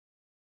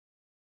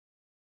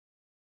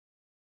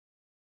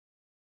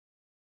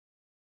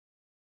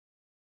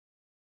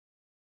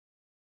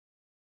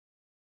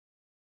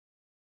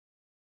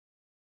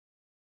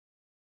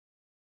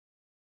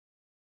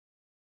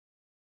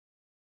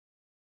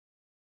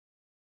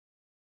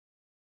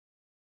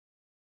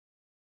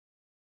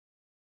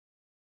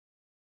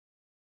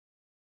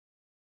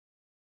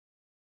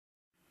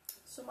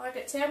So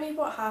Margaret, tell me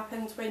what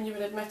happened when you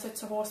were admitted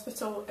to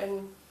hospital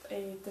in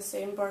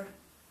December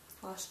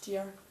last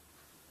year.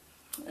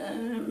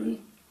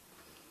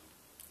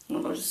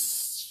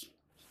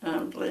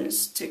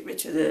 Ambulance took me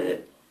to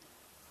the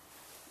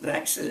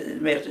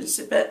accident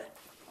emergency bit,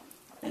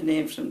 and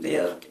then from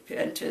there got put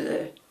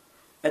into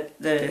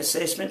the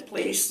assessment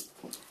place,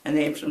 and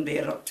then from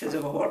there up to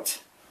the ward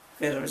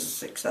where I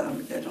was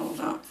examined and all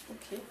that.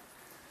 Okay.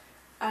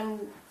 And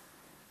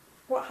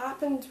what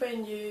happened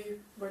when you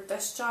were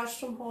discharged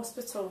from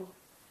hospital?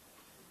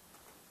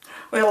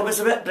 Well, I was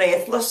a bit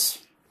breathless,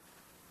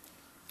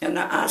 and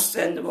I asked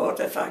in the ward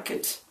if I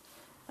could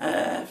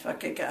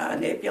get a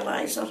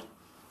nebuliser,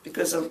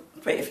 because of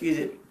quite a few of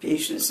the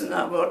patients in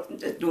that ward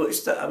had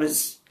noticed that I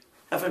was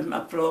having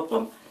my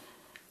problem.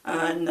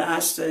 And I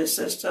asked the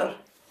sister,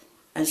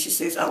 and she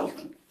says, I'll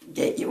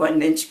get you one.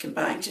 Then she came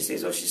back and she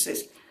says, I'll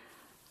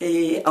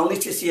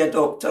need to see a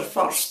doctor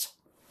first.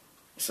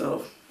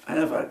 So I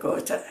never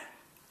got it.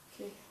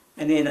 Okay.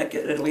 And then I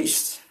get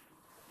released.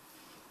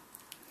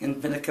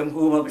 And when I come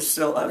home, I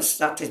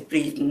started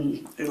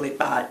breathing really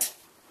bad.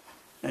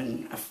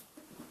 And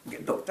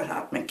Dr.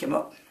 Hartman came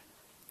up,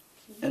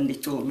 and they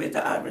told me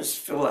that I was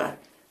full of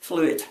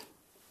fluid.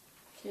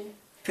 Okay.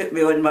 Put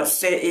me on my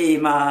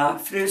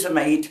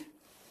furosemide,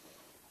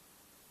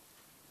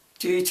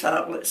 2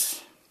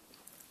 tablets,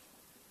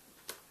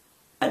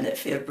 and it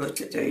fair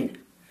brought it down.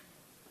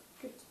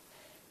 Good.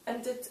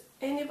 And did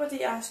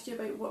anybody ask you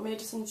about what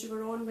medicines you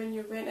were on when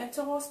you went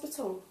into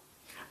hospital?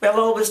 Well, I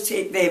always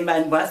take them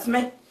in with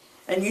me,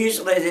 and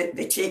usually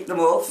they take them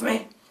off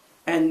me,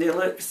 and they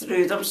look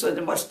through them, so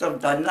they must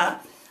have done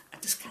that. I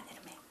just can't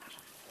remember.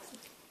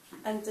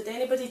 And did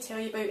anybody tell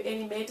you about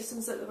any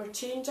medicines that they were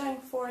changing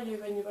for you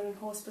when you were in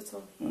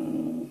hospital?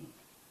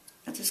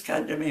 I just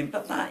can't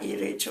remember that,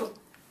 Rachel.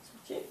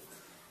 Okay.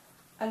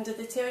 And did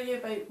they tell you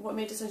about what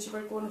medicines you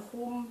were going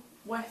home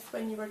with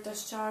when you were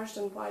discharged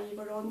and why you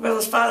were on them? Well,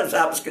 as far as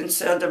that was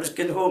concerned, I was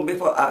going home with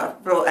what I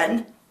brought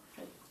in,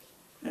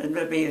 and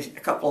maybe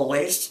a couple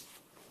less.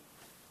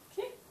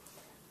 Okay.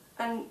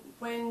 And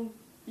when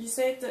you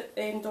said that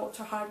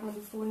Dr.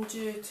 Hardman phoned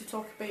you to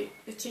talk about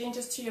the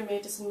changes to your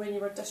medicine when you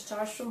were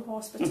discharged from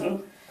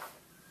hospital,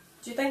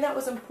 do you think that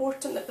was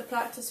important that the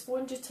practice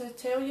phoned you to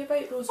tell you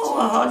about those changes?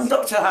 Oh,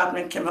 Dr.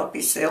 Hardman came up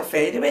himself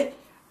anyway.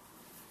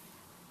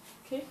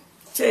 Okay.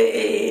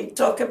 To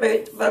talk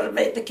about our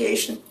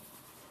medication.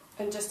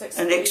 And just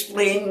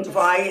explain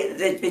why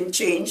they'd been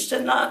changed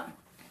and that.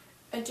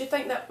 And do you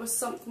think that was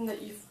something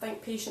that you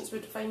think patients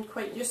would find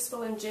quite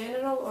useful in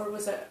general, or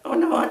was it? Oh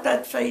no, I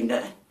did find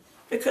it.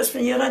 Because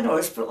when you're in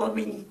hospital, I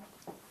mean,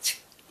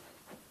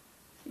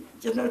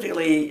 you're not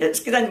really, it's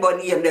going in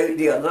one ear and out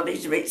the other,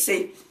 as you might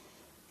say.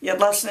 You're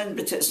listening,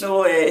 but it's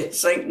no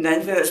sinking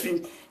in, whereas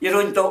when your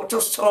own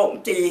doctor's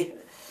talking to you,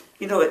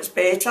 you know, it's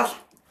better.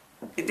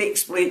 He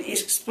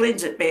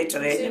explains it better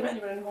anyway. When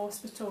you were in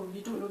hospital,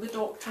 you don't know the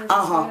doctor as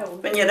well.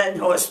 When you're in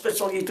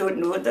hospital, you don't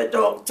know the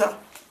doctor,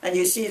 and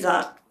you see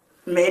that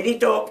many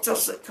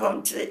doctors that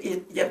come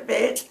to your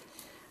bed.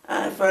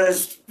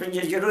 Whereas when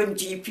you're your own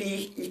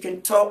GP, you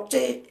can talk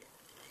to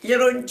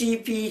your own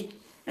GP,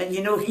 and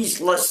you know he's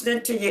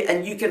listening to you,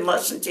 and you can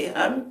listen to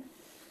him.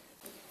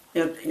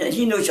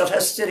 He knows your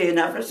history and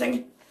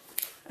everything,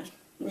 and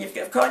you've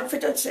got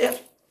confidence there.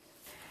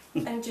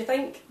 And do you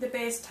think the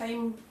best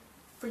time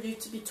for you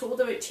to be told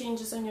about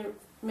changes in your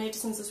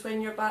medicines is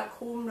when you're back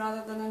home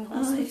rather than in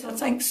hospital? I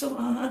think so.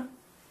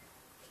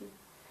 Okay.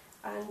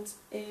 And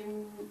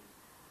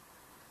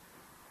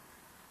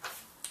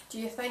do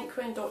you think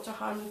when Dr.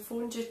 Harman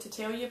phoned you to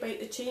tell you about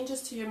the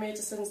changes to your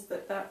medicines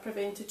that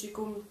prevented you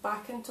going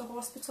back into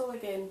hospital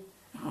again?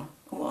 Aye,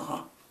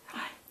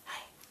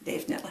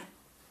 definitely.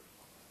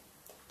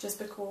 Just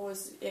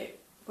because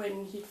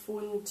when he'd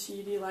phoned,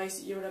 he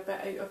realised that you were a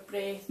bit out of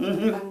breath,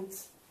 and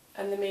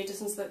the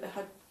medicines that they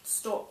had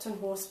stopped in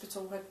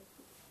hospital had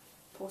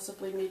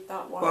possibly made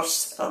that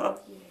worse. Yeah.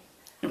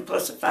 And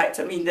plus the fact,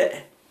 I mean,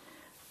 that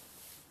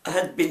I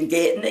had been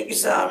getting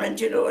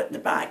examined, you know, at the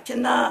back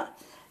and that,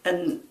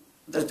 and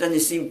there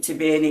didn't seem to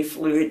be any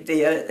fluid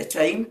there at the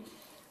time.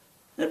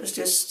 It was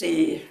just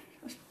as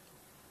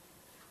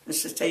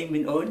the time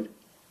went on,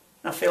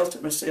 I felt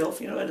it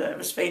myself, you know, and I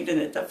was finding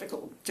it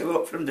difficult to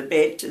walk from the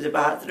bed to the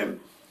bathroom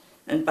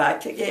and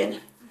back again.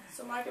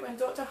 So Margaret, when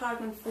Dr.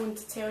 Hardman phoned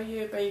to tell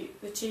you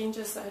about the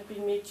changes that had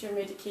been made to your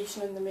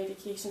medication and the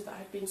medications that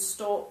had been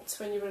stopped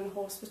when you were in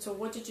hospital,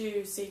 what did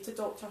you say to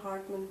Dr.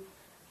 Hardman?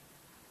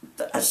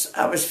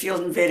 I was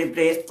feeling very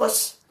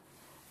breathless,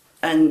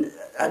 and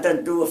I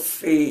didn't know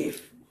if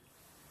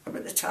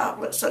about the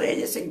tablets or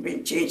anything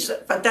being changed.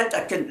 If I did,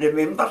 I couldn't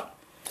remember.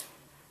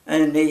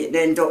 And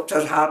then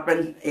Dr.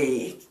 Hardman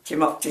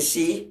came up to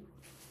see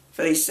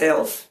for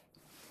himself.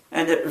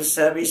 And it was,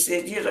 he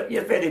said,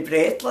 you're very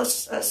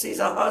breathless. I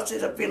said,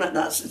 I've been like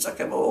that since I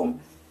came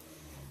home.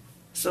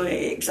 So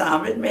he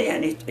examined me,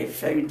 and he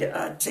found that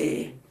I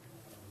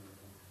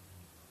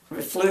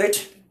had fluid.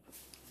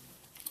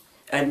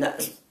 And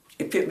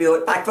he put me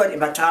back onto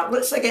my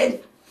tablets again.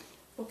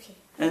 Okay.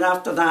 And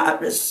after that,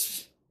 it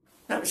was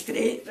That was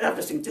great.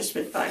 Everything just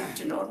went back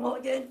to normal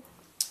again.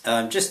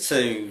 Just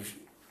to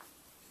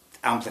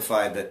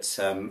amplify that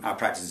our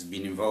practice has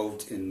been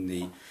involved in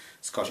the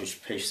Scottish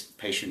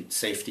Patient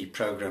Safety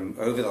Programme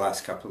over the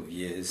last couple of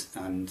years,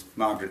 and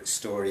Margaret's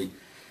story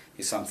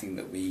is something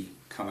that we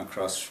come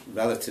across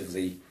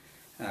relatively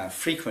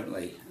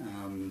frequently,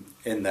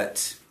 in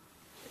that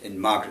in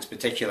Margaret's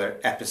particular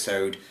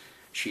episode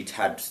she'd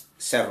had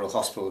several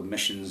hospital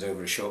admissions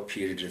over a short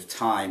period of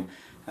time,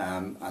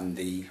 and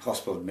the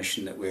hospital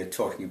admission that we're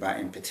talking about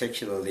in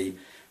particularly,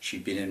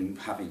 she'd been in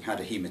having had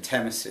a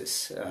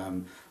hematemesis.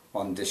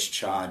 On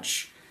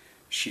discharge,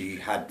 she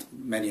had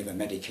many of her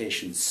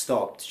medications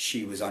stopped.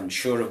 She was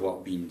unsure of what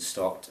had been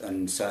stopped,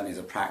 and certainly as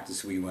a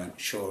practice we weren't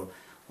sure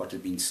what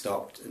had been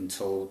stopped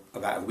until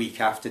about a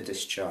week after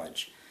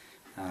discharge.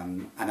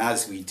 And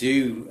as we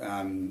do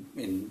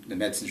in the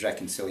Medicines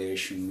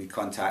Reconciliation, we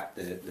contact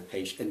the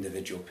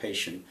individual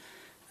patient,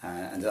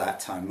 and at that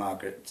time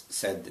Margaret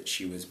said that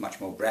she was much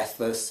more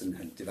breathless and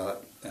had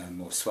developed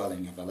more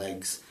swelling of her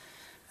legs.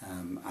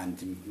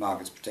 And in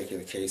Margaret's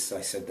particular case,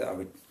 I said that I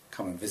would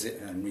come and visit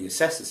her and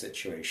reassess the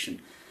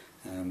situation.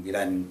 We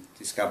then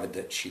discovered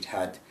that she'd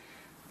had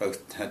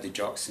both her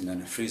digoxin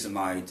and her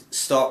furosemide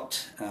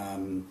stopped,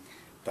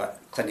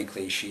 but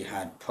clinically she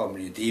had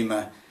pulmonary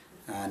edema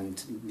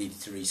and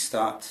needed to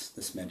restart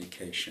this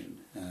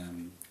medication.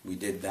 We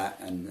did that,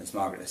 and as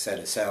Margaret has said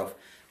herself,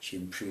 she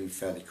improved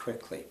fairly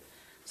quickly.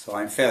 So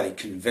I'm fairly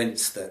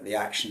convinced that the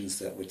actions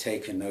that were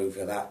taken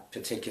over that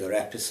particular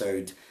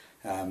episode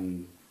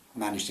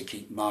managed to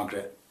keep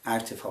Margaret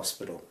out of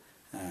hospital,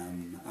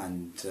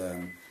 and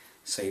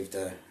saved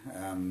her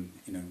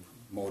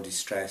more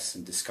distress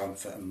and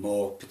discomfort and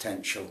more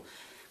potential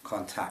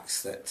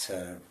contacts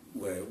that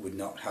would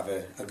not have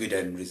a good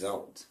end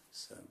result.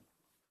 So.